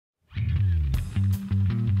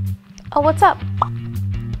Oh, what's up?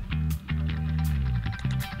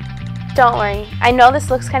 Don't worry. I know this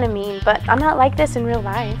looks kind of mean, but I'm not like this in real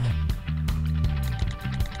life.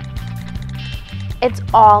 It's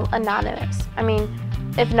all anonymous. I mean,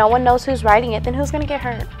 if no one knows who's writing it, then who's gonna get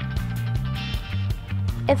hurt?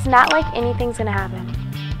 It's not like anything's gonna happen.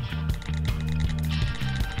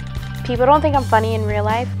 People don't think I'm funny in real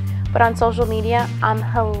life, but on social media, I'm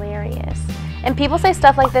hilarious. And people say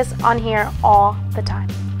stuff like this on here all the time.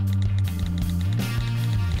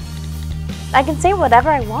 I can say whatever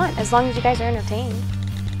I want as long as you guys are entertained.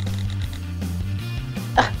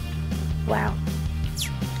 Wow.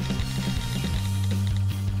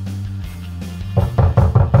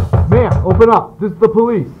 Man, open up. This is the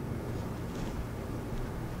police.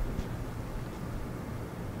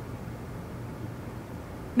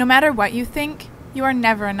 No matter what you think, you are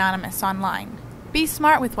never anonymous online. Be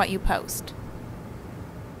smart with what you post.